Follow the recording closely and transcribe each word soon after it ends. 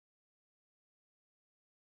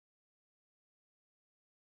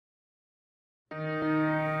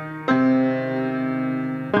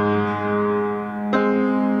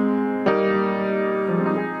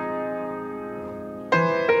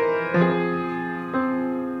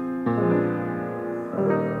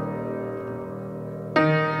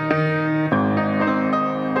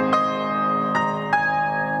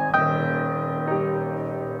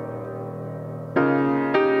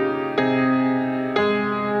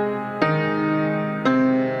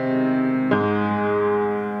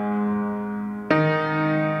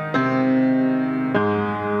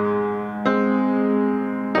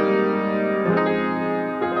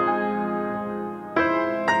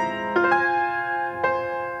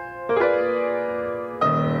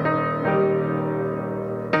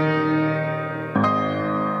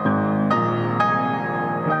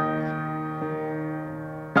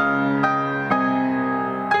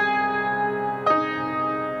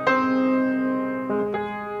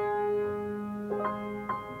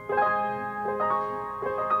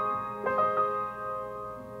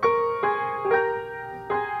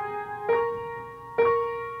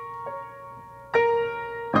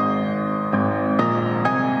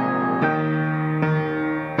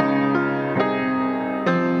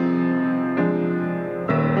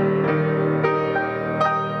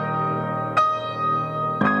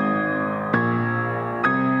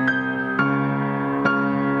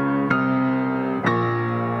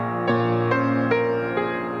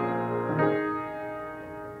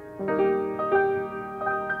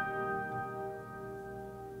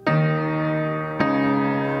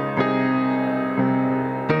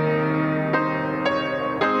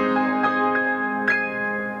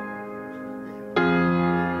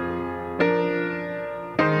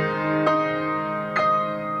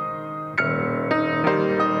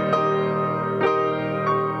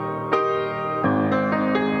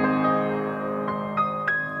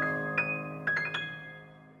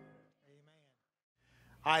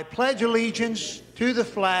I pledge allegiance to the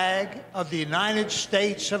flag of the United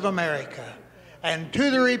States of America and to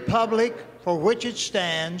the republic for which it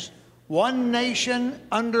stands, one nation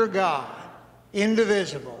under God,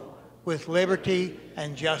 indivisible, with liberty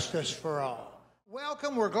and justice for all.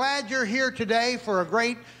 Welcome. We're glad you're here today for a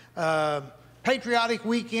great patriotic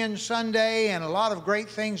weekend Sunday, and a lot of great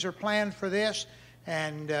things are planned for this.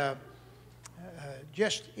 And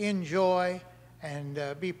just enjoy and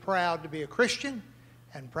be proud to be a Christian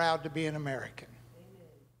and proud to be an American.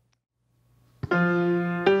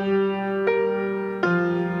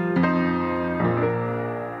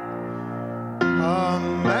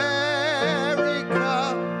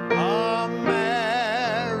 America,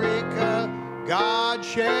 America, God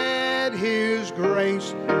shed His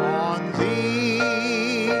grace on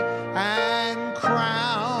thee and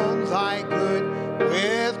crowned thy good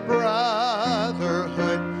with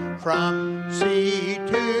brotherhood from sea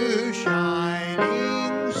to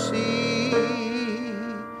shining sea.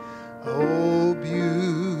 Oh,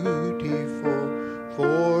 beautiful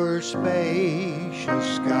for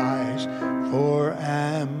spacious skies, for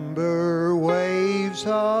amber waves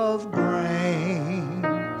of grain,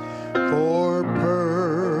 for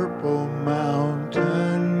purple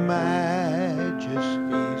mountain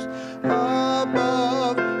majesties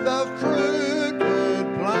above the fruited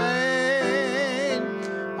plain.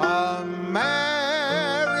 America,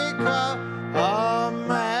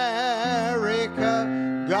 America,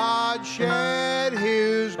 God shed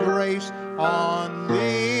His grace on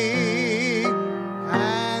thee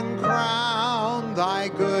and crowned thy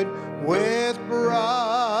good with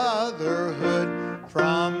brotherhood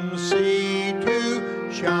from sea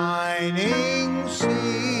to shining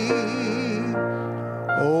sea.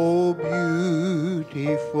 Oh,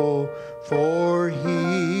 beautiful for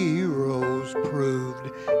heroes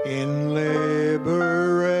proved in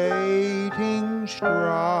liberating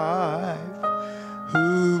strife,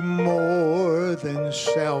 who more than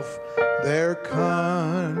self their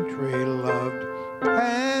country loved,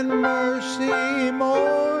 and mercy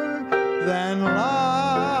more than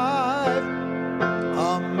life.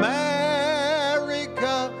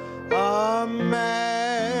 America, America,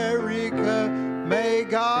 may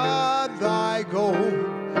God thy gold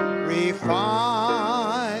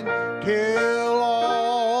refine, till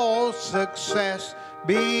all success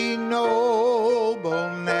be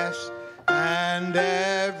nobleness, and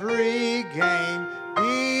every gain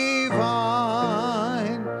divine.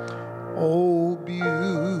 Oh,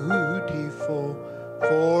 beautiful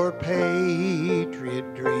for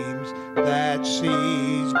patriot dreams that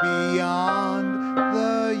sees beyond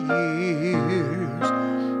the years,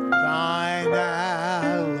 thine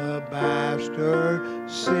alabaster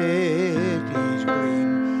cities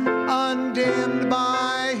green, undimmed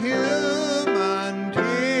by human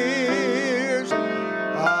tears.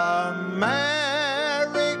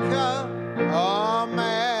 America,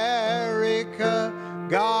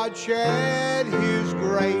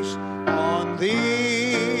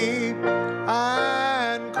 thee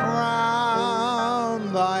and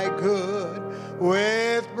crown thy good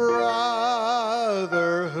with brotherhood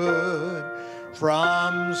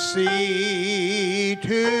from sea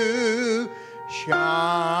to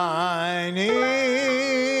shining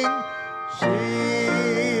sea.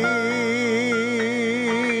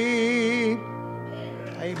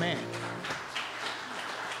 Amen.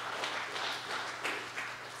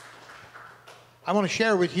 I want to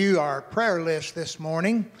share with you our prayer list this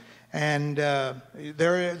morning, and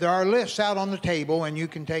there are lists out on the table, and you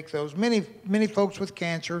can take those. Many folks with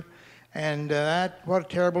cancer, and what a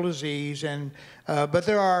terrible disease. And but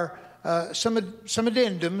there are some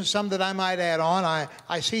addendums, some that I might add on.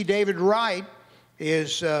 I see David Wright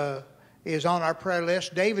is on our prayer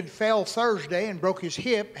list. David fell Thursday and broke his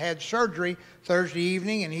hip, had surgery Thursday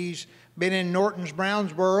evening, and he's been in Norton's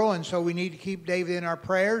Brownsboro, and so we need to keep David in our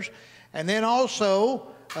prayers. And then also,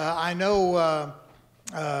 I know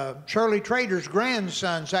Shirley Trader's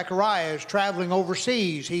grandson, Zechariah, is traveling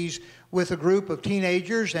overseas. He's with a group of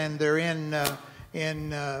teenagers, and they're in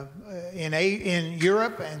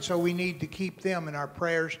Europe, and so we need to keep them in our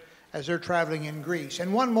prayers as they're traveling in Greece.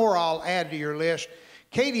 And one more I'll add to your list.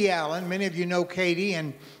 Katie Allen, many of you know Katie,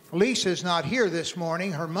 and Lisa's not here this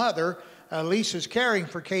morning. Her mother, Lisa's caring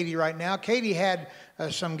for Katie right now. Katie had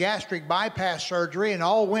some gastric bypass surgery, and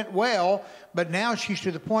all went well, but now she's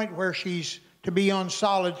to the point where she's to be on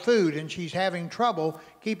solid food, and she's having trouble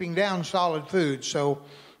keeping down solid food. So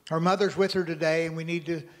her mother's with her today, and we need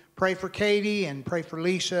to pray for Katie and pray for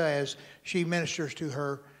Lisa as she ministers to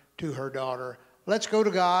her daughter. Let's go to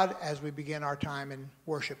God as we begin our time in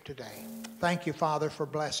worship today. Thank you, Father, for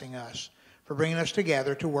blessing us, for bringing us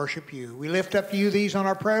together to worship you. We lift up to you these on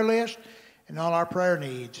our prayer list and all our prayer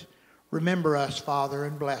needs. Remember us, Father,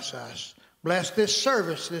 and bless us. Bless this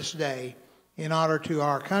service this day in honor to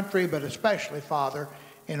our country, but especially, Father,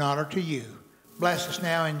 in honor to you. Bless us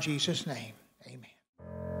now in Jesus' name. Amen.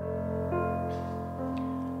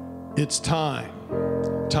 It's time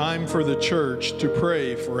for the church to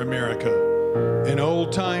pray for America. An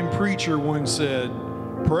old-time preacher once said,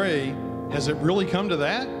 "Pray, has it really come to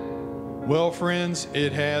that?" Well, friends,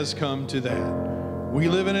 it has come to that. We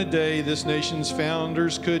live in a day this nation's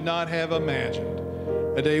founders could not have imagined,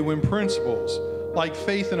 a day when principles like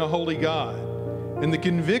faith in a holy God and the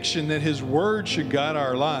conviction that His Word should guide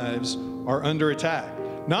our lives are under attack,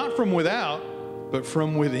 not from without, but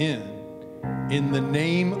from within. In the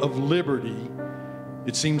name of liberty,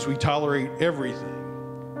 it seems we tolerate everything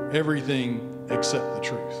except the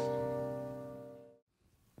truth.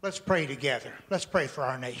 Let's pray together. Let's pray for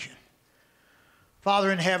our nation.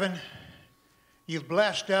 Father in heaven, you've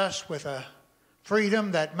blessed us with a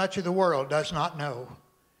freedom that much of the world does not know.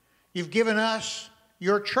 You've given us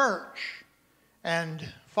your church.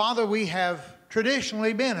 And Father, we have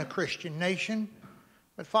traditionally been a Christian nation.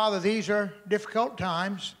 But Father, these are difficult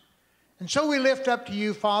times. And so we lift up to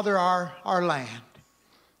you, Father, our land.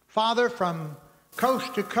 Father, from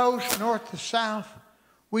coast to coast, north to south,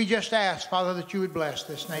 we just ask, Father, that you would bless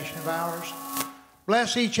this nation of ours.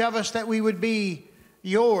 Bless each of us that we would be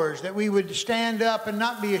yours, that we would stand up and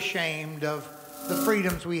not be ashamed of the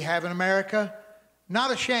freedoms we have in America,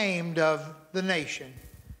 not ashamed of the nation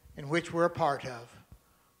in which we're a part of.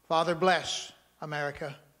 Father, bless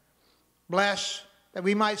America. Bless that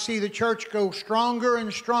we might see the church go stronger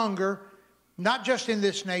and stronger, not just in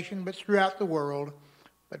this nation, but throughout the world.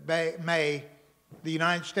 But may the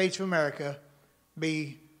United States of America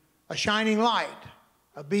be a shining light,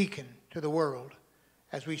 a beacon to the world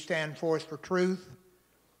as we stand forth for truth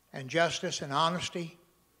and justice and honesty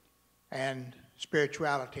and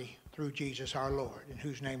spirituality through Jesus our Lord, in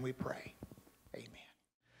whose name we pray. Amen.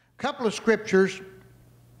 A couple of scriptures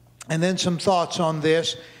and then some thoughts on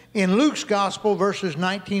this. In Luke's Gospel, verses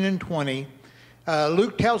 19 and 20,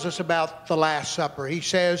 Luke tells us about the Last Supper. He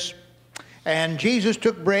says, "And Jesus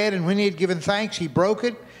took bread, and when he had given thanks, he broke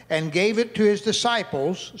it and gave it to his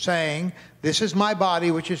disciples, saying, 'This is my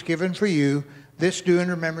body, which is given for you. This do in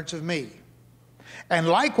remembrance of me.' And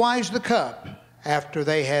likewise the cup, after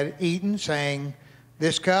they had eaten, saying,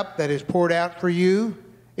 'This cup that is poured out for you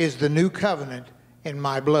is the new covenant in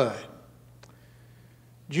my blood.'"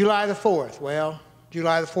 July the 4th, well,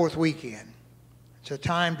 July the 4th weekend. It's a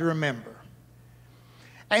time to remember.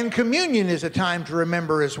 And communion is a time to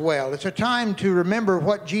remember as well. It's a time to remember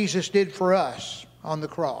what Jesus did for us on the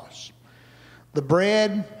cross. The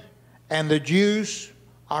bread and the juice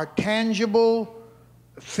are tangible,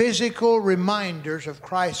 physical reminders of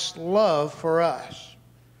Christ's love for us.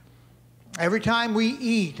 Every time we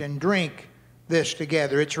eat and drink this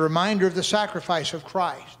together, it's a reminder of the sacrifice of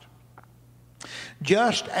Christ.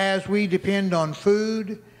 Just as we depend on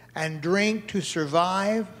food and drink to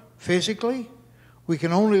survive physically, we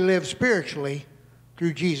can only live spiritually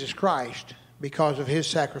through Jesus Christ because of his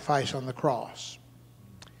sacrifice on the cross.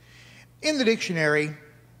 In the dictionary,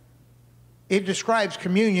 it describes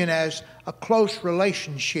communion as a close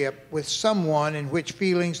relationship with someone in which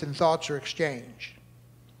feelings and thoughts are exchanged.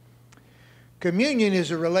 Communion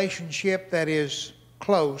is a relationship that is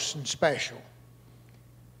close and special.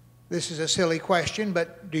 This is a silly question,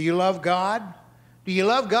 but do you love God? Do you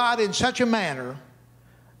love God in such a manner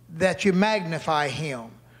that you magnify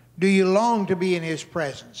him? Do you long to be in his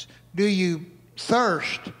presence? Do you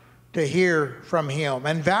thirst to hear from him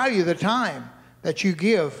and value the time that you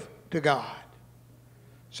give to God?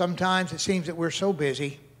 Sometimes it seems that we're so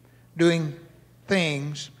busy doing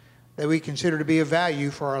things that we consider to be of value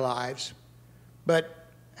for our lives. But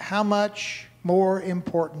how much more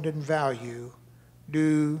important in value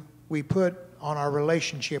do we put on our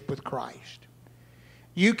relationship with Christ?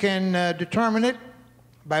 You can determine it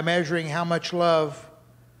by measuring how much you love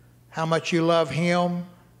him,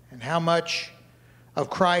 and how much of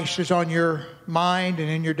Christ is on your mind and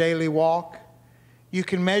in your daily walk. You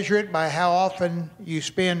can measure it by how often you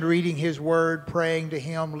spend reading his word, praying to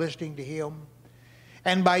him, listening to him.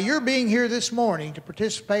 And by your being here this morning to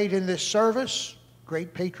participate in this service,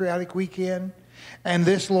 great patriotic weekend, and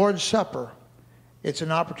this Lord's Supper, it's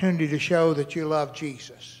an opportunity to show that you love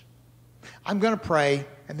Jesus. I'm going to pray,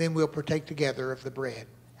 and then we'll partake together of the bread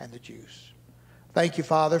and the juice. Thank you,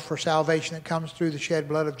 Father, for salvation that comes through the shed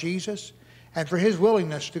blood of Jesus, and for his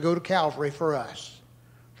willingness to go to Calvary for us.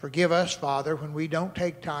 Forgive us, Father, when we don't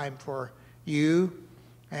take time for you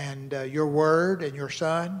and your word and your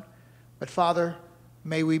Son. But, Father,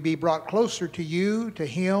 may we be brought closer to you, to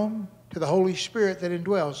him, to the Holy Spirit that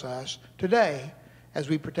indwells us today as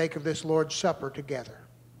we partake of this Lord's Supper together.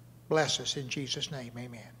 Bless us in Jesus' name.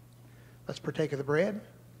 Amen. Let's partake of the bread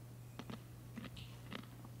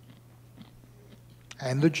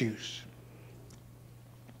and the juice.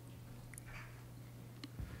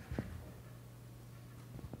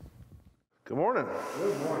 Good morning.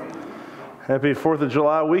 Good morning. Happy 4th of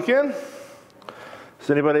July weekend. Has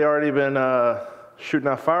anybody already been shooting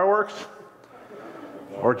off fireworks?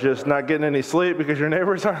 Or just not getting any sleep because your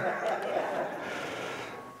neighbors are?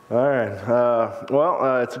 All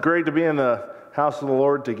right. It's great to be in the house of the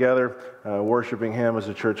Lord together, worshiping him as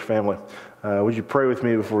a church family. Would you pray with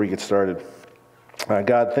me before we get started?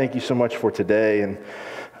 God, thank you so much for today and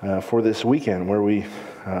for this weekend where we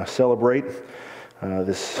celebrate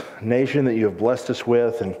this nation that you have blessed us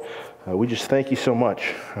with. And we just thank you so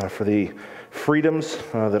much for the freedoms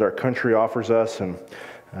that our country offers us, and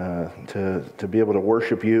to be able to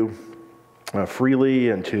worship you freely,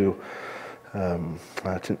 and to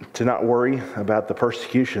not worry about the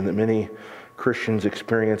persecution that many Christians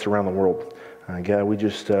experience around the world. God, we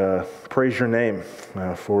just praise your name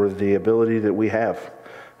for the ability that we have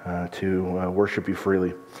to worship you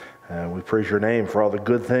freely. We praise your name for all the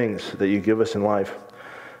good things that you give us in life.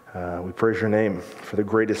 We praise your name for the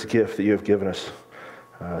greatest gift that you have given us,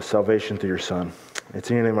 salvation through your Son.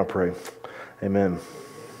 It's in your name I pray. Amen.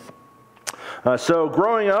 So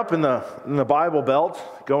growing up in the Bible Belt,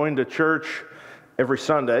 going to church every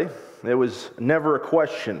Sunday, it was never a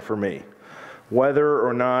question for me whether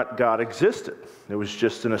or not God existed. It was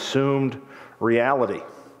just an assumed reality,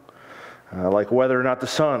 like whether or not the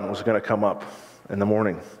sun was going to come up in the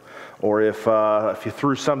morning, or if you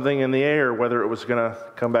threw something in the air, whether it was going to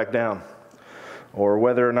come back down, or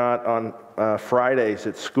whether or not on Fridays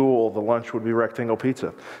at school the lunch would be rectangle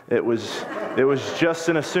pizza. It was just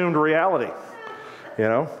an assumed reality, you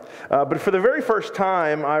know. But for the very first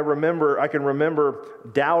time, I can remember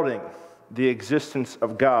doubting the existence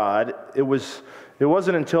of God. It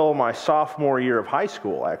wasn't until my sophomore year of high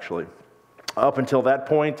school, actually. Up until that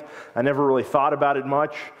point, I never really thought about it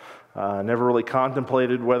much. Never really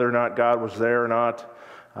contemplated whether or not God was there or not.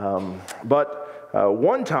 But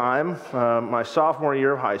one time, my sophomore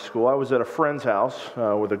year of high school, I was at a friend's house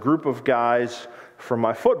with a group of guys from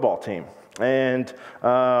my football team. And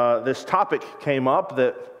this topic came up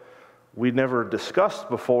that we'd never discussed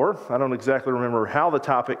before. I don't exactly remember how the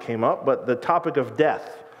topic came up, but the topic of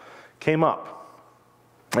death came up.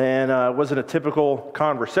 And it wasn't a typical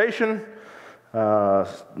conversation.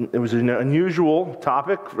 It was an unusual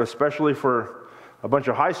topic, especially for a bunch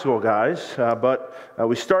of high school guys. But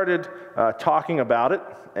we started talking about it.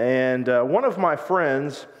 And one of my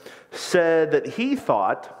friends said that he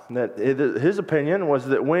thought that his opinion was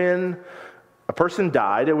that when a person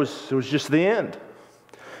died, it was just the end.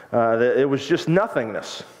 That it was just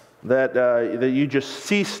nothingness, that you just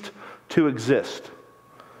ceased to exist.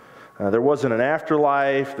 There wasn't an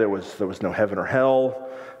afterlife. There was no heaven or hell.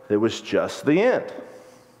 It was just the end.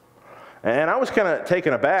 And I was kind of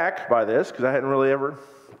taken aback by this because I hadn't really ever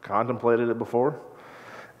contemplated it before.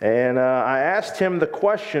 And I asked him the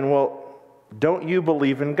question, well, don't you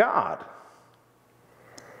believe in God?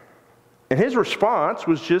 And his response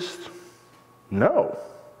was just, no.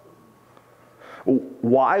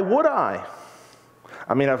 Why would I?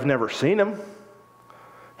 I mean, I've never seen him.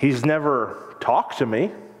 He's never talked to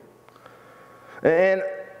me. And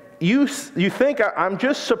you think I'm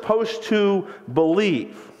just supposed to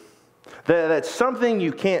believe that something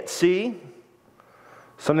you can't see,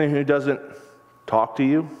 something who doesn't talk to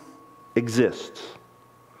you, exists.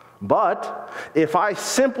 But if I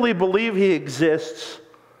simply believe he exists,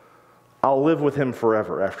 I'll live with him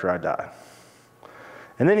forever after I die.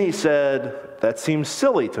 And then he said, that seems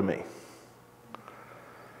silly to me.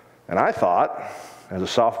 And I thought, as a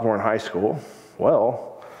sophomore in high school,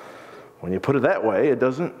 well, when you put it that way, it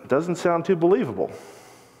doesn't sound too believable.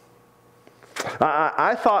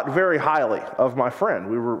 I thought very highly of my friend.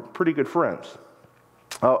 We were pretty good friends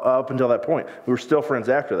up until that point. We were still friends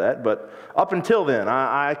after that, but up until then,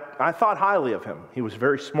 I thought highly of him. He was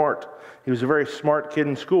very smart. He was a very smart kid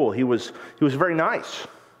in school. He was very nice.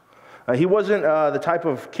 He wasn't the type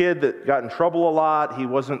of kid that got in trouble a lot. He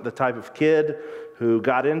wasn't the type of kid who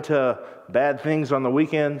got into bad things on the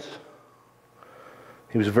weekends.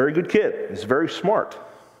 He was a very good kid. He was very smart.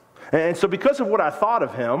 And so because of what I thought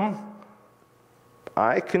of him,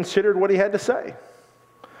 I considered what he had to say.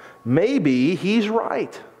 Maybe he's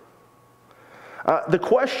right. The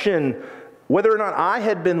question whether or not I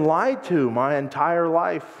had been lied to my entire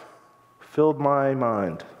life filled my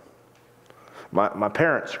mind. My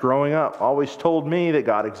parents growing up always told me that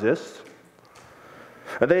God exists.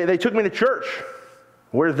 They took me to church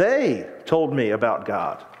where they told me about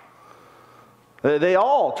God. They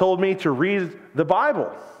all told me to read the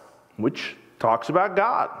Bible, which talks about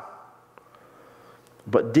God.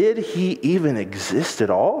 But did he even exist at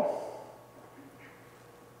all?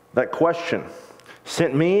 That question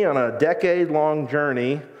sent me on a decade-long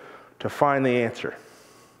journey to find the answer.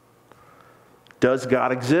 Does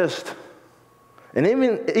God exist? And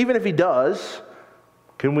even if he does,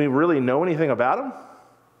 can we really know anything about him?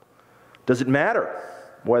 Does it matter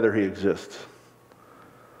whether he exists?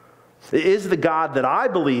 Is the God that I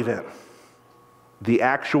believe in the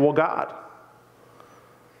actual God?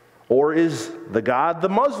 Or is the God the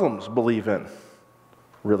Muslims believe in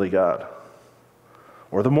really God?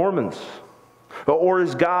 Or the Mormons? Or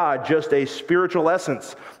is God just a spiritual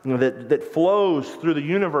essence that flows through the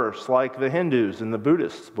universe like the Hindus and the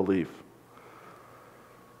Buddhists believe?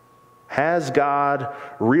 Has God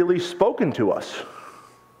really spoken to us?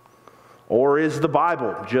 Or is the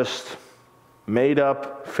Bible just made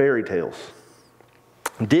up fairy tales?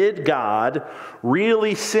 Did God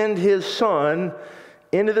really send his Son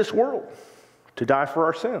into this world to die for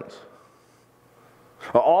our sins?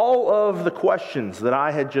 All of the questions that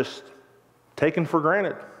I had just taken for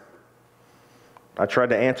granted, I tried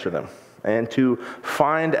to answer them and to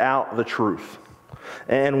find out the truth.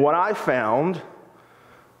 And what I found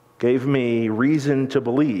gave me reason to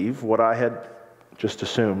believe what I had just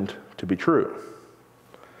assumed to be true.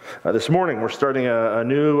 This morning, we're starting a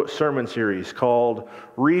new sermon series called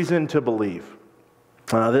Reason to Believe.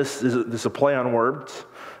 This is a play on words.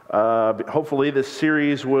 Hopefully, this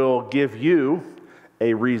series will give you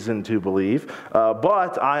a reason to believe.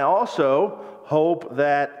 But I also hope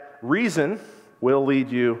that reason will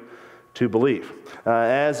lead you to believe.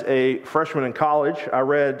 As a freshman in college, I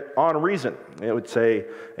read On Reason. It's a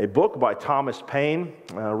book by Thomas Paine,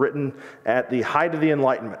 written at the height of the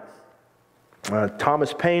Enlightenment.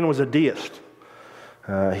 Thomas Paine was a deist.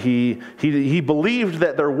 He believed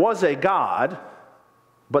that there was a God,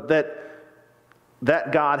 but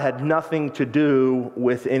that God had nothing to do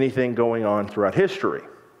with anything going on throughout history.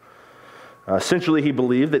 Essentially, he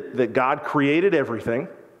believed that God created everything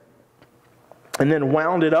and then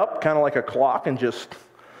wound it up kind of like a clock and just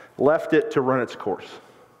left it to run its course.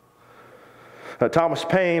 Thomas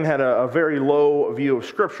Paine had a very low view of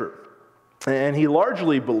Scripture, and he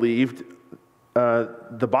largely believed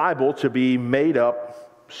the Bible to be made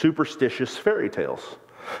up superstitious fairy tales.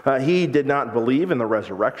 He did not believe in the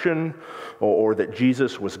resurrection or that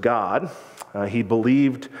Jesus was God. He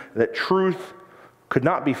believed that truth could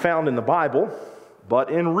not be found in the Bible, but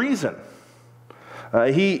in reason.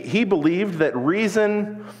 He believed that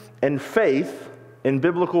reason and faith in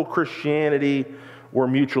biblical Christianity were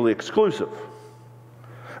mutually exclusive.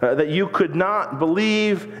 That you could not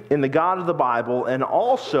believe in the God of the Bible and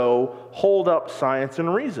also hold up science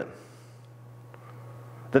and reason.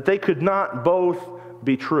 That they could not both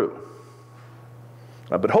be true.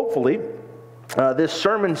 But hopefully, this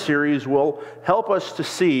sermon series will help us to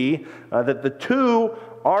see that the two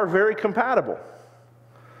are very compatible.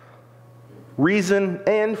 Reason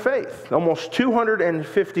and faith. Almost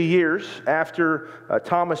 250 years after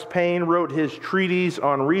Thomas Paine wrote his treatise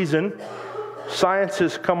on reason, science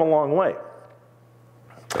has come a long way.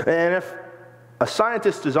 And if a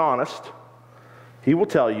scientist is honest, he will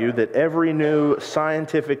tell you that every new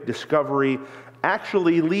scientific discovery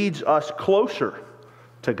actually leads us closer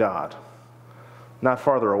to God, not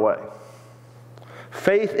farther away.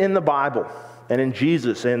 Faith in the Bible and in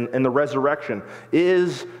Jesus and the resurrection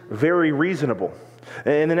is very reasonable.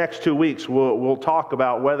 In the next 2 weeks, we'll talk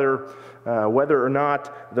about whether or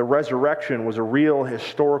not the resurrection was a real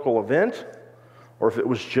historical event or if it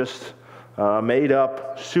was just a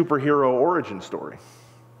made-up superhero origin story.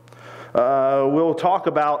 We'll talk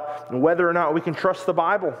about whether or not we can trust the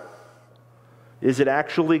Bible. Is it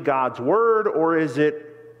actually God's Word, or is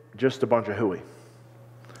it just a bunch of hooey?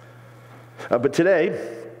 But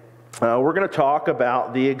today, we're going to talk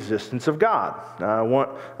about the existence of God. I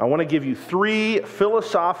want to give you 3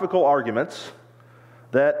 philosophical arguments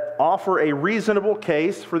that offer a reasonable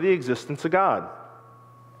case for the existence of God.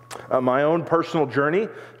 My own personal journey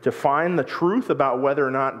to find the truth about whether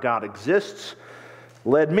or not God exists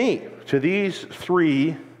led me to these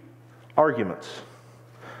 3 arguments.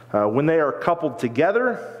 When they are coupled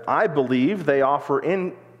together, I believe they offer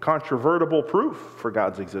incontrovertible proof for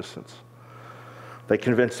God's existence. They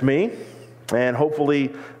convinced me, and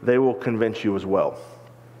hopefully they will convince you as well.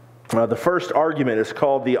 The first argument is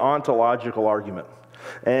called the ontological argument,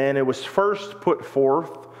 and it was first put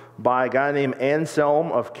forth by a guy named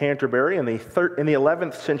Anselm of Canterbury in the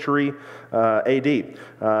 11th century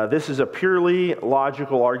AD. This is a purely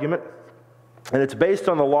logical argument, and it's based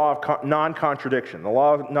on the law of non-contradiction. The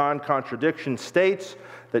law of non-contradiction states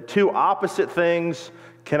that 2 opposite things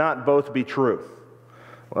cannot both be true.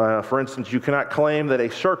 For instance, you cannot claim that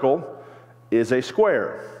a circle is a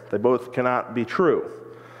square. They both cannot be true.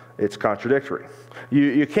 It's contradictory.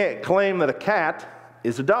 You can't claim that a cat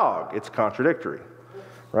is a dog. It's contradictory.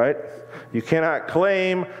 Right? You cannot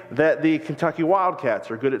claim that the Kentucky Wildcats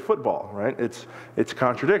are good at football, right? It's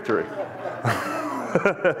contradictory.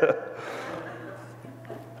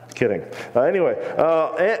 Kidding. Anyway,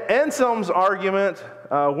 Anselm's argument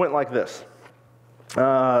went like this.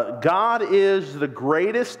 God is the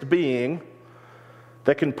greatest being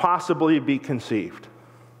that can possibly be conceived.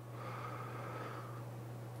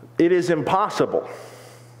 It is impossible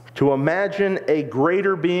to imagine a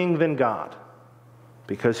greater being than God,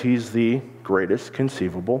 because he's the greatest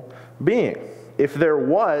conceivable being. If there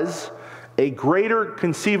was a greater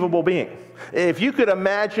conceivable being, if you could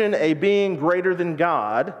imagine a being greater than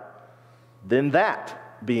God, then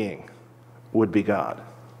that being would be God.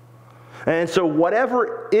 And so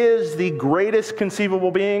whatever is the greatest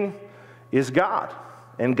conceivable being is God,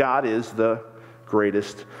 and God is the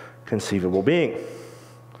greatest conceivable being.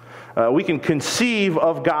 We can conceive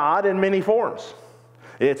of God in many forms.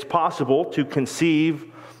 It's possible to conceive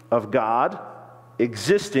of God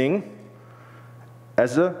existing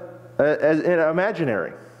as an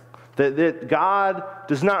imaginary. That God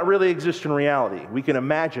does not really exist in reality. We can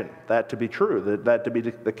imagine that to be true, that to be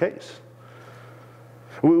the case.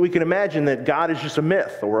 We can imagine that God is just a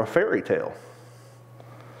myth or a fairy tale.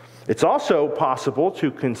 It's also possible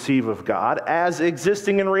to conceive of God as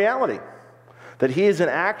existing in reality, that he is an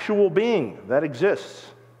actual being that exists.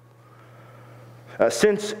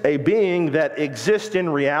 Since a being that exists in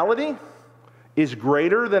reality is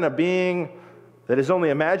greater than a being that is only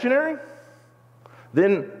imaginary,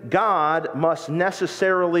 then God must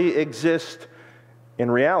necessarily exist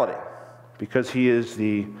in reality, because he is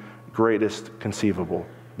the greatest conceivable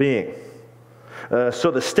being.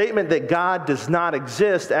 So the statement that God does not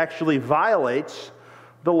exist actually violates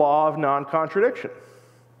the law of non-contradiction,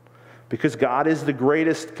 because God is the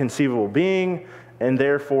greatest conceivable being, and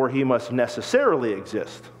therefore he must necessarily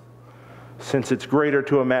exist, since it's greater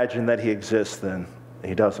to imagine that he exists than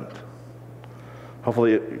he doesn't.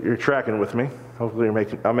 Hopefully you're tracking with me. Hopefully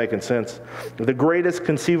I'm making sense. The greatest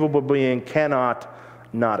conceivable being cannot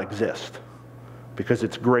not exist, because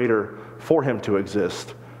it's greater for him to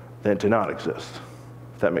exist than to not exist,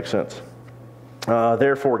 if that makes sense.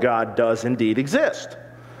 Therefore, God does indeed exist.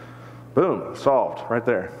 Boom, solved right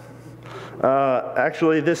there.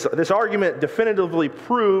 Actually, this argument definitively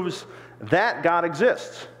proves that God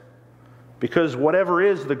exists, because whatever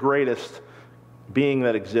is the greatest being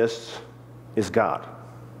that exists is God.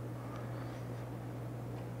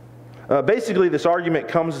 Basically, this argument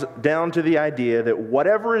comes down to the idea that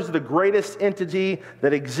whatever is the greatest entity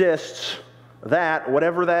that exists, that,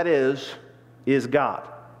 whatever that is is God,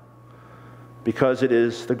 because it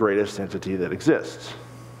is the greatest entity that exists.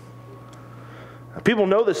 People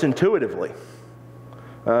know this intuitively,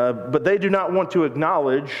 but they do not want to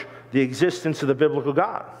acknowledge the existence of the biblical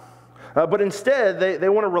God. But instead, they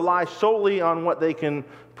want to rely solely on what they can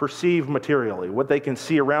perceive materially, what they can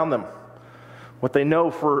see around them, what they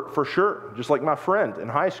know for sure. Just like my friend in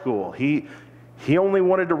high school, he only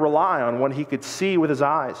wanted to rely on what he could see with his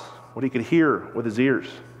eyes, what he could hear with his ears.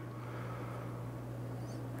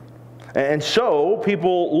 And so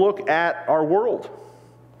people look at our world,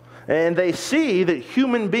 and they see that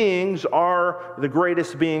human beings are the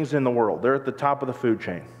greatest beings in the world. They're at the top of the food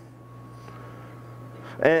chain.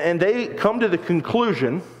 And they come to the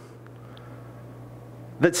conclusion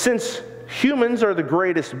that since humans are the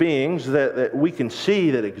greatest beings that we can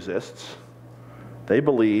see that exists, they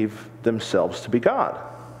believe themselves to be God.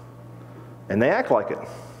 And they act like it.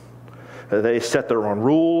 They set their own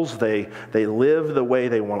rules. They live the way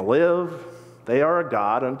they want to live. They are a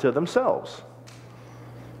God unto themselves.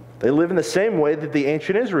 They live in the same way that the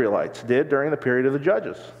ancient Israelites did during the period of the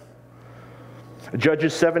Judges.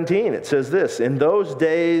 Judges 17, it says this, "In those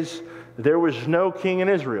days there was no king in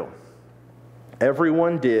Israel.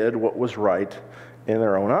 Everyone did what was right in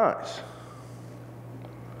their own eyes."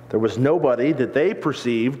 There was nobody that they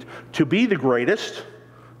perceived to be the greatest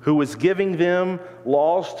who was giving them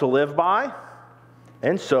laws to live by,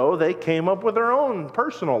 and so they came up with their own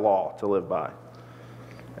personal law to live by,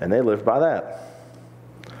 and they lived by that.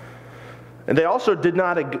 And they also did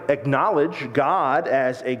not acknowledge God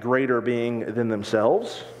as a greater being than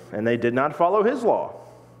themselves, and they did not follow His law.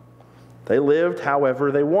 They lived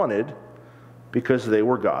however they wanted because they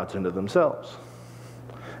were gods unto themselves.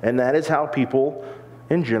 And that is how people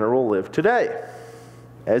in general live today,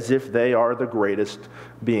 as if they are the greatest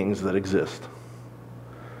beings that exist.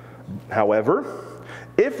 However,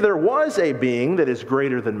 if there was a being that is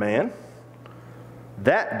greater than man,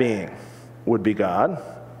 that being would be God,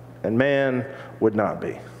 and man would not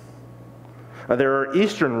be. There are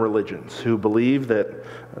Eastern religions who believe that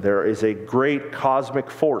there is a great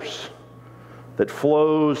cosmic force that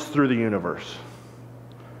flows through the universe.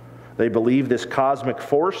 They believe this cosmic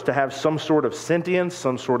force to have some sort of sentience,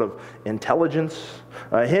 some sort of intelligence.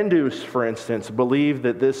 Hindus, for instance, believe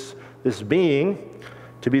that this being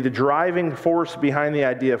to be the driving force behind the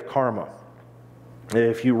idea of karma.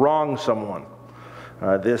 If you wrong someone,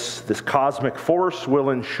 this cosmic force will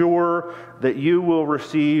ensure that you will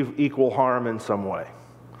receive equal harm in some way.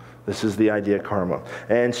 This is the idea of karma.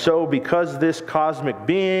 And so because this cosmic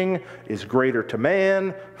being is greater to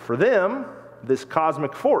man, for them, this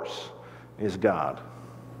cosmic force is God.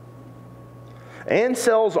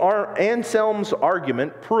 Anselm's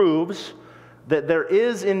argument proves that there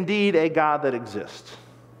is indeed a God that exists,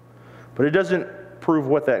 but it doesn't prove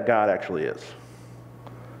what that God actually is.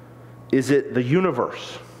 Is it the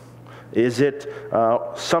universe? Is it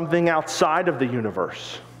something outside of the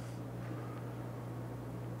universe?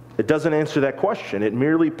 It doesn't answer that question. It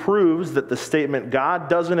merely proves that the statement God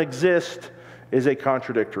doesn't exist is a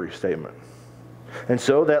contradictory statement. And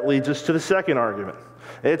so that leads us to the second argument.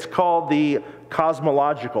 It's called the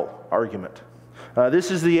cosmological argument.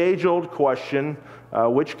 This is the age-old question,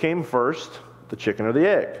 which came first, the chicken or the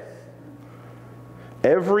egg?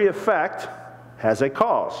 Every effect has a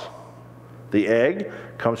cause. The egg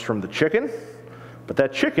comes from the chicken, but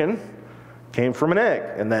that chicken came from an egg,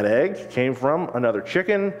 and that egg came from another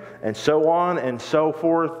chicken, and so on and so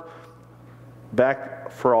forth,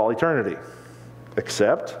 back for all eternity.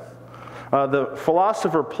 Except, the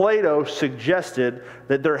philosopher Plato suggested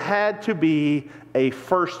that there had to be a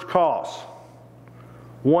first cause,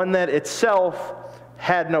 one that itself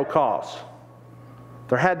had no cause.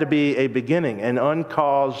 There had to be a beginning, an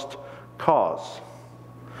uncaused cause.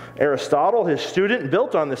 Aristotle, his student,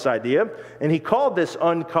 built on this idea, and he called this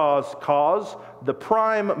uncaused cause the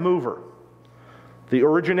prime mover, the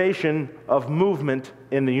origination of movement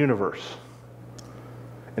in the universe.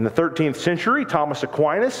 In the 13th century, Thomas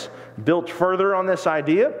Aquinas built further on this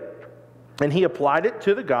idea, and he applied it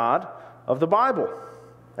to the God of the Bible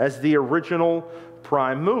as the original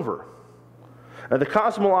prime mover. Now, the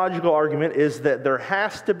cosmological argument is that there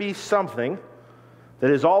has to be something that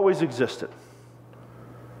has always existed,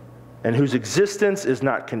 and whose existence is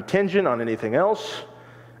not contingent on anything else,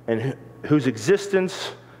 and whose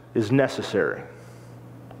existence is necessary.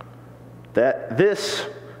 That this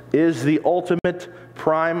is the ultimate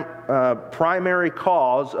primary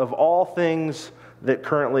cause of all things that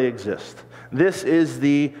currently exist. This is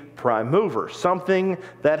the prime mover, something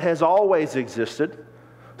that has always existed,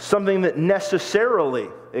 something that necessarily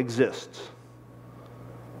exists.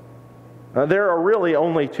 There are really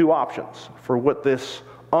only two options for what this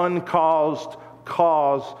uncaused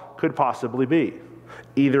cause could possibly be.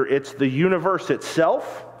 Either it's the universe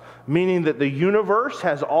itself, meaning that the universe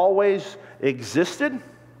has always existed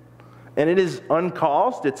and it is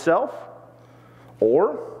uncaused itself,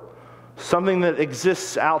 or something that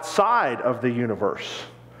exists outside of the universe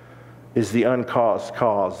is the uncaused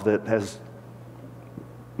cause that has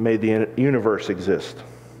made the universe exist.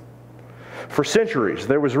 For centuries,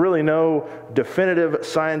 there was really no definitive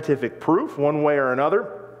scientific proof, one way or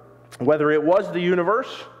another, whether it was the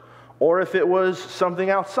universe or if it was something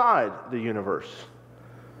outside the universe.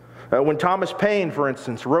 When Thomas Paine, for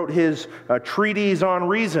instance, wrote his treatise on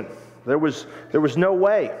reason, there was no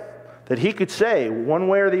way that he could say one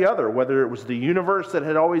way or the other whether it was the universe that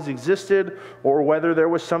had always existed or whether there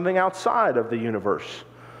was something outside of the universe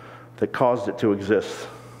that caused it to exist.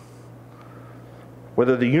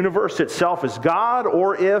 Whether the universe itself is God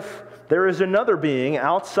or if there is another being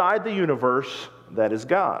outside the universe that is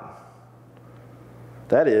God.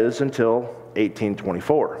 That is until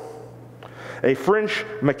 1824. A French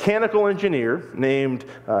mechanical engineer named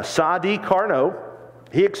Sadi Carnot,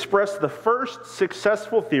 he expressed the first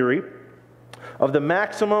successful theory of the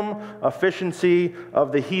maximum efficiency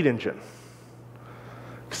of the heat engine.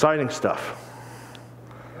 Exciting stuff.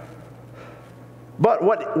 But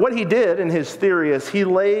what he did in his theory is he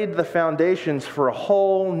laid the foundations for a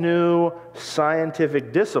whole new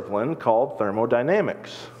scientific discipline called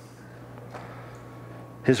thermodynamics.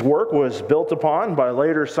 His work was built upon by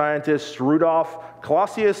later scientists Rudolf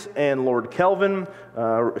Clausius and Lord Kelvin.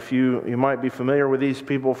 If you might be familiar with these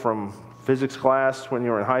people from physics class when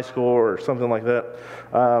you were in high school or something like that.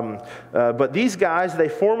 But these guys, they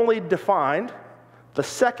formally defined the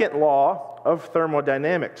second law of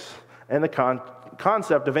thermodynamics and the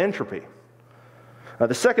concept of entropy.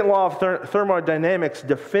 The second law of thermodynamics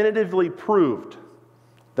definitively proved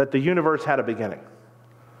that the universe had a beginning.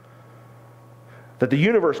 That the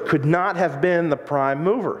universe could not have been the prime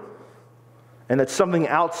mover, and that something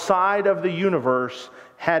outside of the universe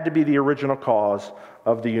had to be the original cause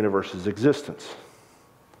of the universe's existence.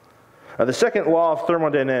 The second law of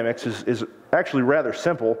thermodynamics is actually rather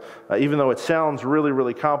simple, even though it sounds really,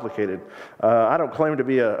 really complicated. I don't claim to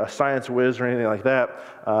be a science whiz or anything like that,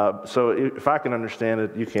 so if I can understand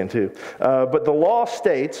it, you can too. But the law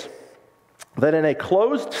states that in a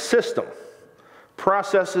closed system,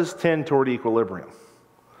 processes tend toward equilibrium.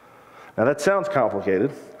 Now that sounds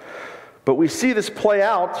complicated, but we see this play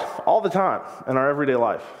out all the time in our everyday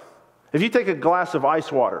life. If you take a glass of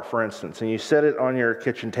ice water, for instance, and you set it on your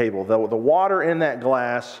kitchen table, the water in that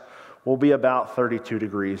glass will be about 32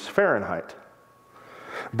 degrees Fahrenheit.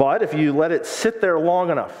 But if you let it sit there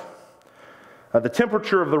long enough, the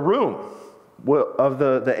temperature of the room,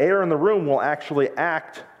 the air in the room will actually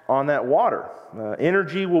act on that water.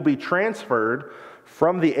 Energy will be transferred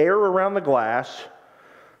from the air around the glass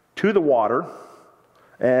to the water.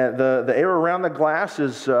 And the air around the glass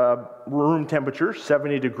is room temperature,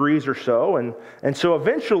 70 degrees or so. And so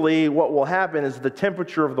eventually what will happen is the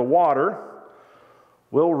temperature of the water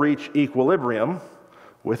will reach equilibrium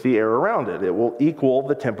with the air around it. It will equal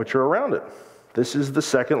the temperature around it. This is the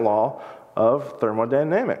second law of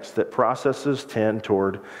thermodynamics, that processes tend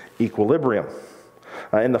toward equilibrium.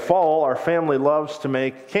 In the fall, our family loves to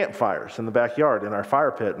make campfires in the backyard, in our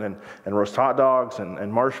fire pit, and roast hot dogs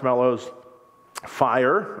and marshmallows.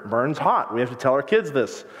 Fire burns hot. We have to tell our kids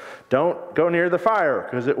this. Don't go near the fire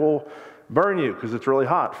because it will burn you because it's really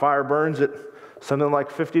hot. Fire burns at something like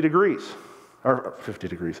 500 degrees.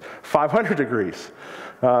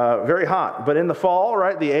 Very hot. But in the fall,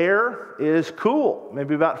 right, the air is cool,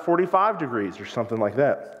 maybe about 45 degrees or something like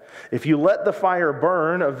that. If you let the fire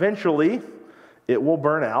burn, eventually it will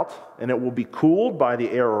burn out and it will be cooled by the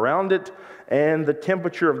air around it, and the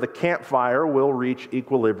temperature of the campfire will reach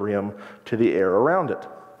equilibrium to the air around it.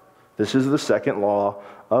 This is the second law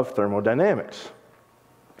of thermodynamics.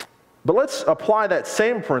 But let's apply that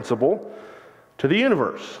same principle to the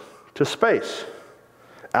universe, to space.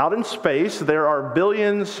 Out in space, there are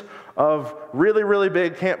billions of really, really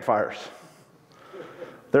big campfires.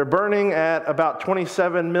 They're burning at about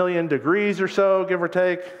 27 million degrees or so, give or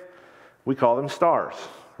take. We call them stars,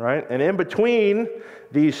 right? And in between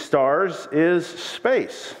these stars is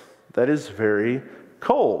space that is very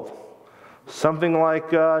cold, something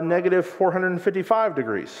like negative 455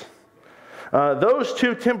 degrees. Those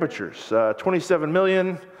two temperatures, 27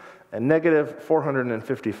 million and negative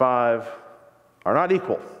 455, are not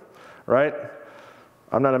equal, right?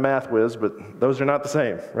 I'm not a math whiz, but those are not the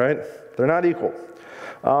same, right? They're not equal.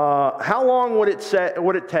 How long would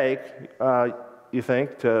it take, you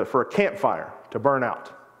think, for a campfire to burn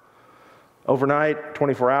out? overnight,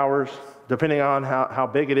 24 hours, depending on how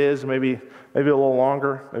big it is, maybe a little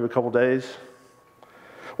longer, maybe a couple days.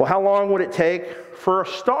 Well, how long would it take for a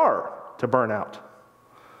star to burn out?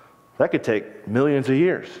 That could take millions of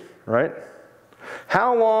years, right?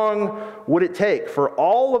 How long would it take for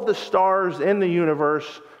all of the stars in the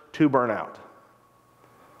universe to burn out?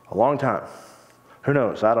 A long time. Who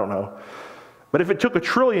knows? I don't know. But if it took 1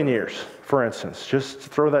 trillion years, for instance, just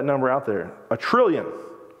throw that number out there, 1 trillion,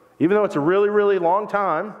 even though it's a really, really long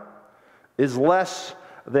time, is less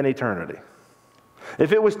than eternity.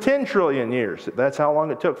 If it was 10 trillion years, that's how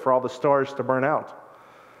long it took for all the stars to burn out,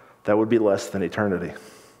 that would be less than eternity.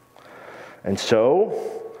 And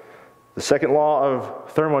so, the second law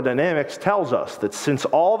of thermodynamics tells us that since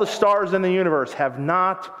all the stars in the universe have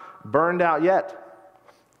not burned out yet,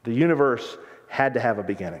 the universe had to have a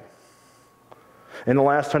beginning. In the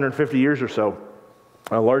last 150 years or so,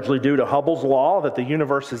 largely due to Hubble's law that the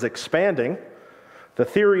universe is expanding, the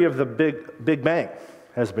theory of the Big Bang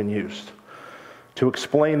has been used to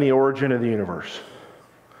explain the origin of the universe.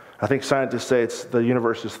 I think scientists say the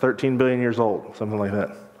universe is 13 billion years old, something like that.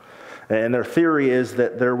 And their theory is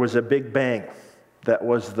that there was a Big Bang that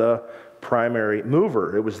was the primary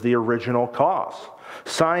mover. It was the original cause.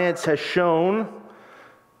 Science has shown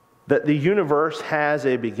that the universe has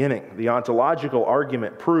a beginning. The ontological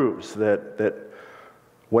argument proves that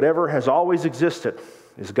whatever has always existed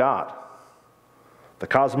is God. The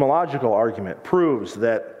cosmological argument proves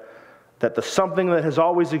that the something that has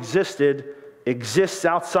always existed exists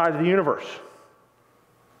outside of the universe.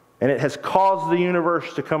 And it has caused the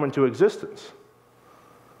universe to come into existence.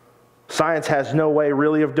 Science has no way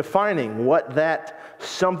really of defining what that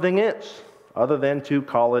something is, other than to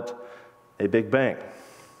call it a Big Bang.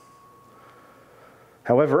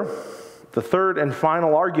 However, the third and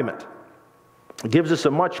final argument gives us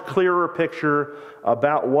a much clearer picture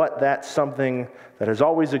about what that something that has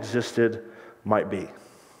always existed might be.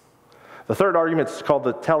 The third argument is called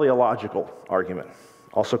the teleological argument,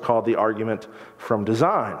 also called the argument from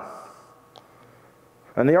design.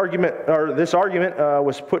 And this argument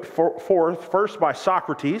was put forth first by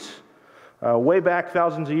Socrates, way back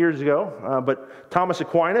thousands of years ago, but Thomas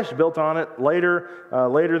Aquinas built on it later.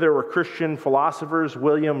 Later there were Christian philosophers,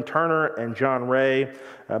 William Turner and John Ray,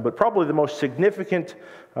 but probably the most significant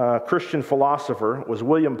Christian philosopher was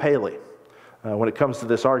William Paley when it comes to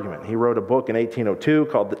this argument. He wrote a book in 1802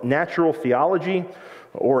 called Natural Theology,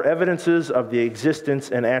 or Evidences of the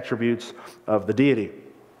Existence and Attributes of the Deity.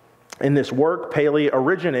 In this work, Paley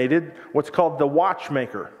originated what's called the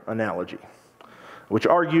watchmaker analogy, which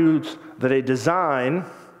argues that a design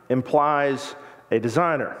implies a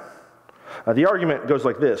designer. The argument goes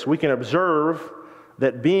like this. We can observe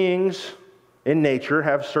that beings in nature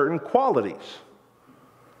have certain qualities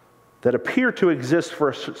that appear to exist for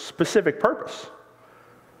a specific purpose.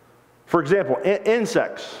 For example,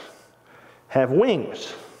 insects have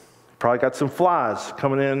wings. Probably got some flies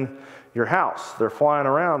coming in your house. They're flying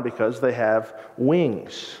around because they have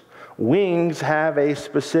wings. Wings have a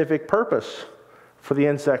specific purpose for the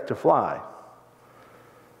insect to fly.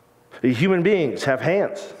 The human beings have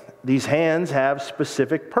hands. These hands have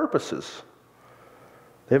specific purposes.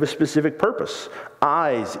 They have a specific purpose.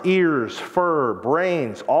 Eyes, ears, fur,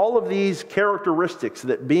 brains, all of these characteristics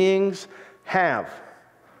that beings have,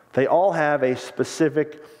 they all have a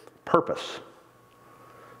specific purpose.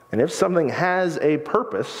 And if something has a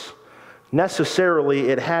purpose, necessarily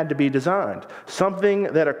it had to be designed. Something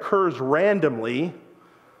that occurs randomly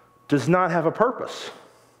does not have a purpose.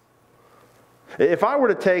 If I were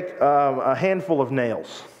to take a handful of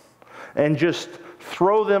nails and just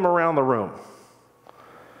throw them around the room,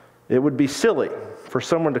 it would be silly for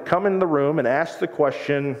someone to come in the room and ask the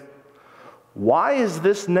question, why is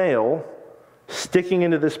this nail sticking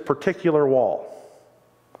into this particular wall?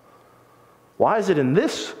 Why is it in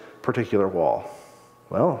this particular wall?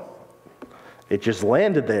 Well, it just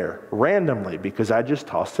landed there randomly because I just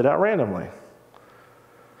tossed it out randomly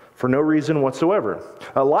for no reason whatsoever.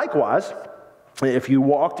 Likewise, if you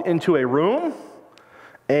walked into a room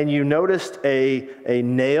and you noticed a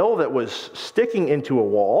nail that was sticking into a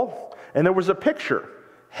wall and there was a picture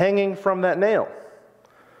hanging from that nail,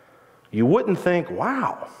 you wouldn't think,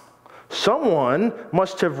 wow, someone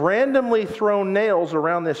must have randomly thrown nails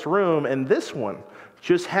around this room and this one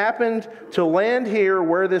just happened to land here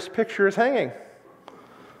where this picture is hanging.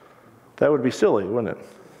 That would be silly, wouldn't it?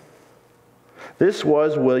 This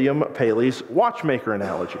was William Paley's watchmaker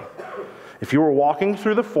analogy. If you were walking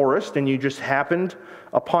through the forest and you just happened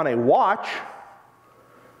upon a watch,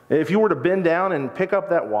 if you were to bend down and pick up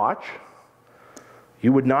that watch,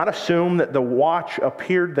 you would not assume that the watch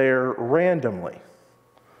appeared there randomly.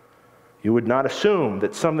 You would not assume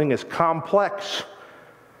that something as complex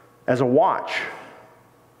as a watch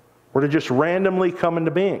were to just randomly come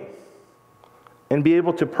into being and be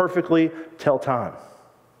able to perfectly tell time.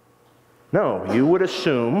 No, you would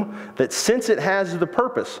assume that since it has the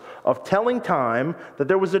purpose of telling time, that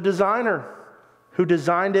there was a designer who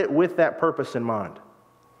designed it with that purpose in mind.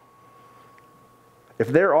 If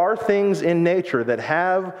there are things in nature that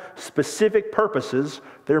have specific purposes,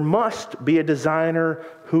 there must be a designer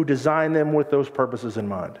who designed them with those purposes in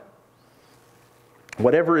mind.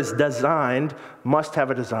 Whatever is designed must have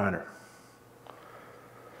a designer.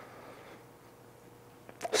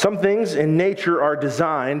 Some things in nature are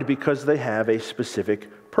designed because they have a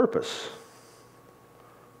specific purpose.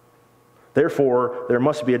 Therefore, there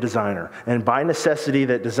must be a designer. And by necessity,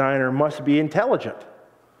 that designer must be intelligent.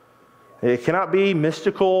 It cannot be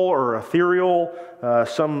mystical or ethereal,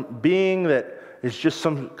 some being that is just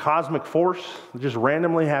some cosmic force that just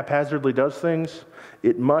randomly, haphazardly does things.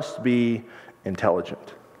 It must be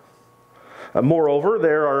intelligent. Moreover,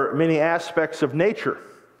 there are many aspects of nature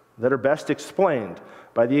that are best explained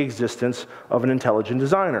by the existence of an intelligent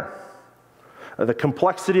designer. The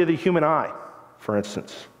complexity of the human eye, for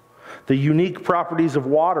instance. The unique properties of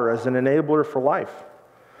water as an enabler for life.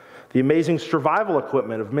 The amazing survival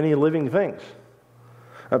equipment of many living things.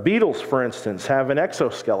 Beetles, for instance, have an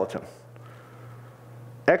exoskeleton.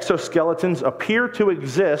 Exoskeletons appear to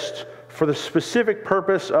exist for the specific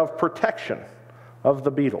purpose of protection of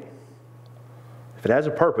the beetle. If it has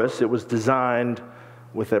a purpose, it was designed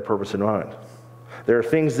with that purpose in mind. There are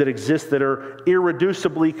things that exist that are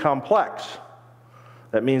irreducibly complex.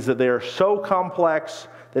 That means that they are so complex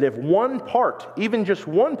that if one part, even just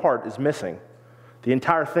one part, is missing, the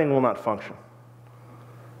entire thing will not function.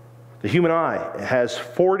 The human eye has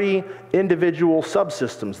 40 individual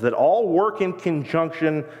subsystems that all work in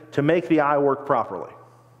conjunction to make the eye work properly.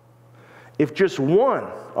 If just one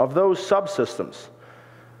of those subsystems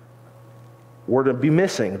were to be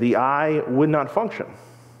missing, the eye would not function.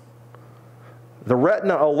 The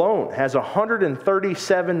retina alone has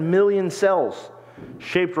 137 million cells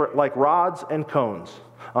shaped like rods and cones.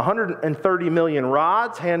 130 million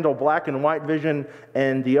rods handle black and white vision,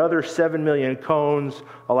 and the other 7 million cones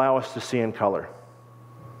allow us to see in color.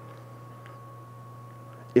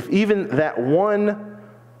 If even that one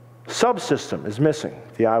subsystem is missing,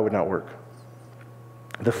 the eye would not work.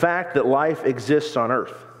 The fact that life exists on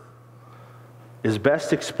Earth is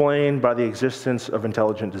best explained by the existence of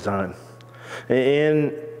intelligent design.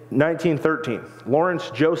 In 1913, Lawrence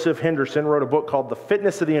Joseph Henderson wrote a book called The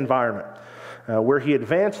Fitness of the Environment, where he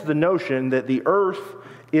advanced the notion that the earth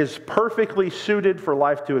is perfectly suited for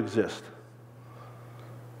life to exist.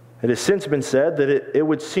 It has since been said that it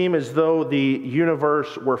would seem as though the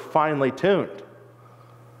universe were finely tuned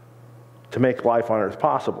to make life on earth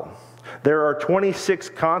possible. There are 26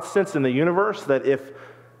 constants in the universe that if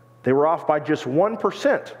they were off by just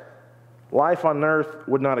 1%, life on earth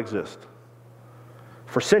would not exist.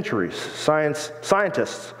 For centuries,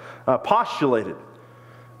 scientists postulated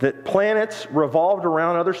that planets revolved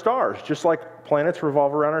around other stars, just like planets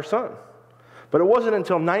revolve around our sun. But it wasn't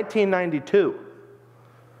until 1992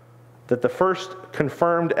 that the first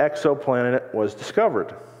confirmed exoplanet was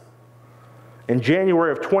discovered. In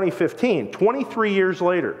January of 2015, 23 years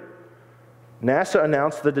later, NASA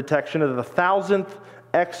announced the detection of the 1,000th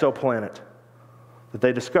exoplanet that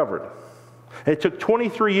they discovered. It took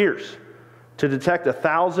 23 years to detect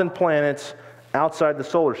 1,000 planets outside the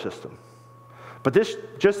solar system. But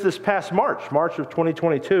just this past March of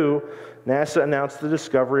 2022, NASA announced the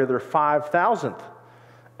discovery of their 5,000th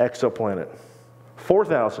exoplanet.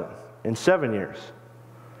 4,000 in 7 years.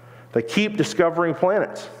 They keep discovering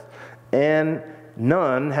planets, and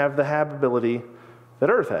none have the habitability that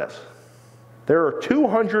Earth has. There are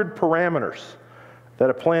 200 parameters that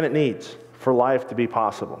a planet needs for life to be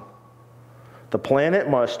possible. The planet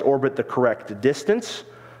must orbit the correct distance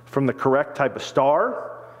from the correct type of star,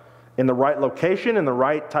 in the right location, in the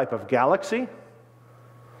right type of galaxy.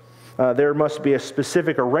 There must be a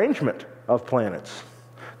specific arrangement of planets.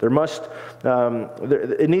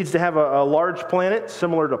 It needs to have a large planet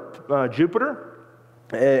similar to Jupiter,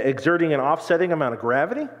 exerting an offsetting amount of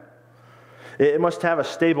gravity. It must have a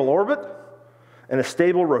stable orbit and a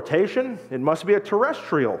stable rotation. It must be a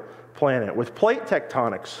terrestrial planet with plate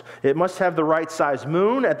tectonics. It must have the right size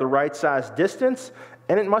moon at the right size distance,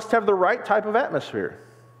 and it must have the right type of atmosphere.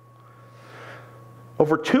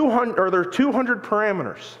 There are 200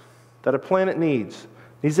 parameters that a planet needs.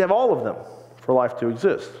 It needs to have all of them for life to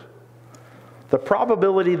exist. The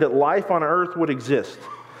probability that life on Earth would exist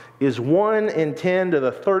is 1 in 10 to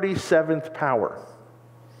the 37th power.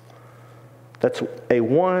 That's a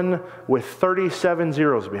 1 with 37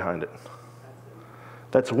 zeros behind it.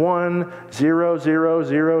 That's 1, 0, 0,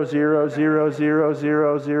 0, 0, 0, 0,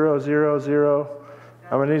 0, 0, 0, 0.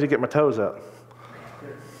 I'm going to need to get my toes out.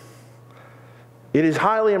 It is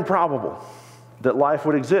highly improbable that life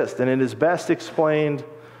would exist, and it is best explained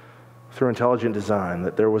through intelligent design,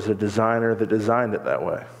 that there was a designer that designed it that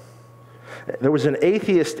way. There was an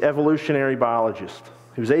atheist evolutionary biologist.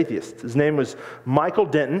 He was atheist. His name was Michael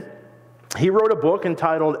Denton. He wrote a book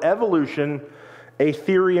entitled Evolution, A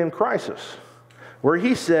Theory in Crisis, where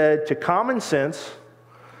he said, to common sense,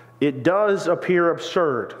 it does appear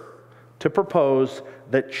absurd to propose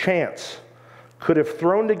that chance could have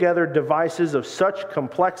thrown together devices of such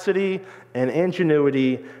complexity and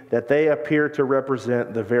ingenuity that they appear to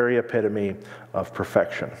represent the very epitome of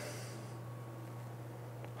perfection.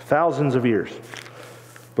 Thousands of years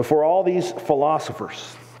before all these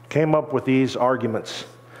philosophers came up with these arguments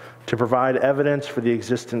to provide evidence for the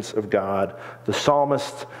existence of God, the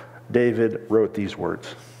psalmist David wrote these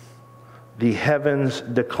words: "The heavens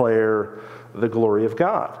declare the glory of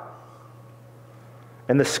God,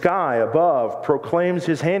 and the sky above proclaims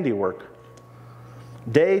his handiwork.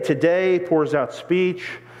 Day to day pours out speech,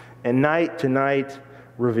 and night to night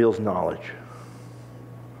reveals knowledge."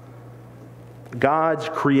 God's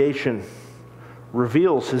creation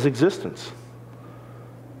reveals his existence.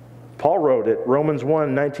 Paul wrote it, Romans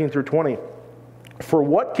 1, 19 through 20. "For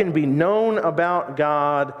what can be known about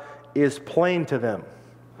God is plain to them,"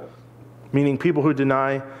 meaning people who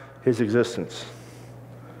deny his existence,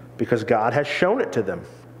 "because God has shown it to them.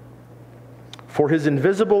 For his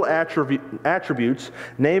invisible attributes,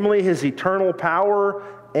 namely his eternal power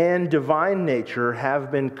and divine nature, have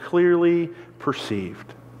been clearly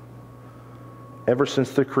perceived ever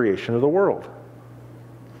since the creation of the world."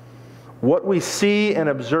 What we see and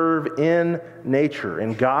observe in nature,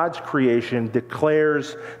 in God's creation,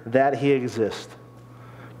 declares that he exists.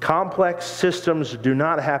 Complex systems do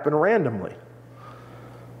not happen randomly.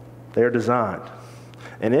 They are designed.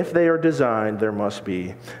 And if they are designed, there must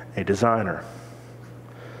be a designer.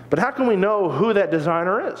 But how can we know who that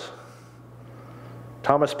designer is?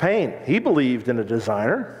 Thomas Paine, he believed in a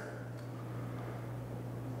designer.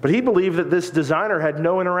 But he believed that this designer had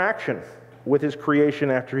no interaction with his creation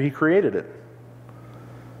after he created it.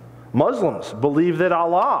 Muslims believe that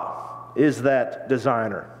Allah is that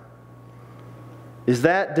designer. Is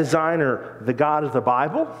that designer the God of the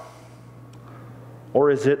Bible? Or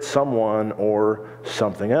is it someone or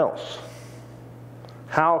something else?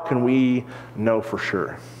 How can we know for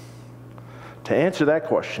sure? To answer that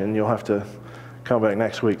question, you'll have to come back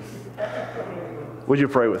next week. Would you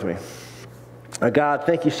pray with me? God,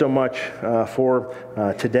 thank you so much for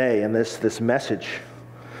today and this message,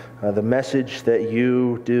 the message that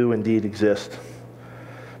you do indeed exist.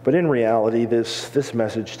 But in reality, this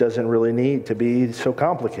message doesn't really need to be so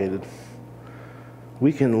complicated.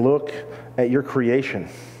 We can look at your creation.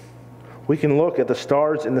 We can look at the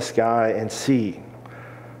stars in the sky and see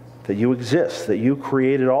that you exist, that you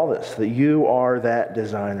created all this, that you are that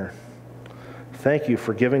designer. Thank you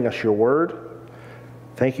for giving us your word.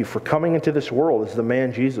 Thank you for coming into this world as the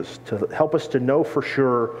man Jesus to help us to know for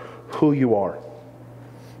sure who you are.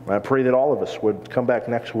 I pray that all of us would come back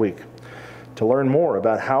next week to learn more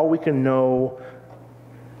about how we can know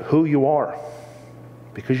who you are,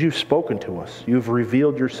 because you've spoken to us. You've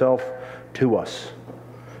revealed yourself to us.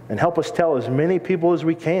 And help us tell as many people as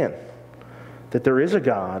we can that there is a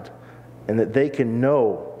God and that they can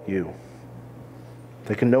know you.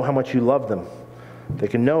 They can know how much you love them. They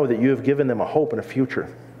can know that you have given them a hope and a future.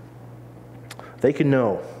 They can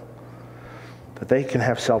know that they can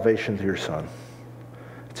have salvation through your Son.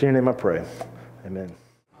 It's in your name I pray. Amen.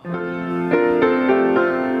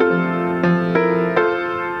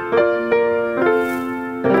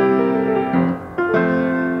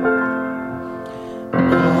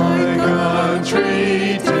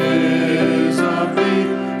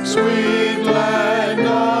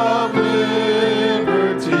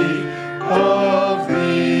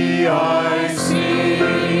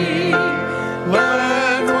 When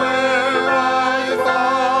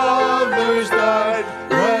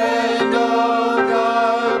all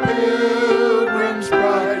God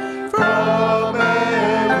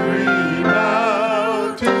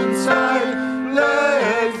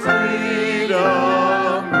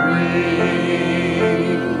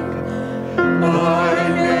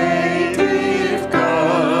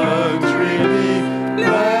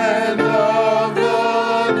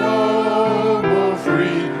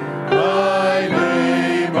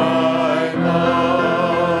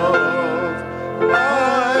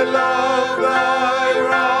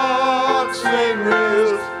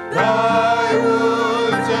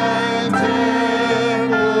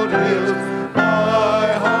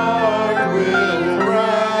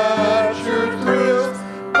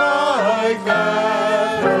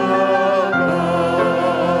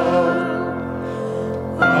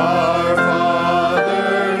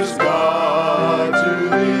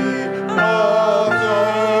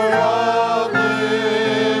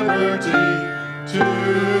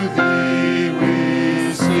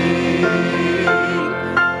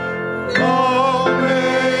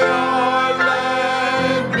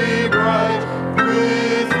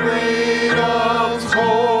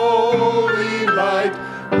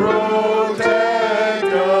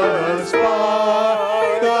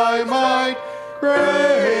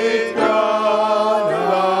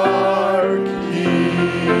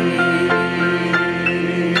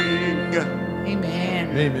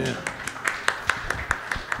Amen.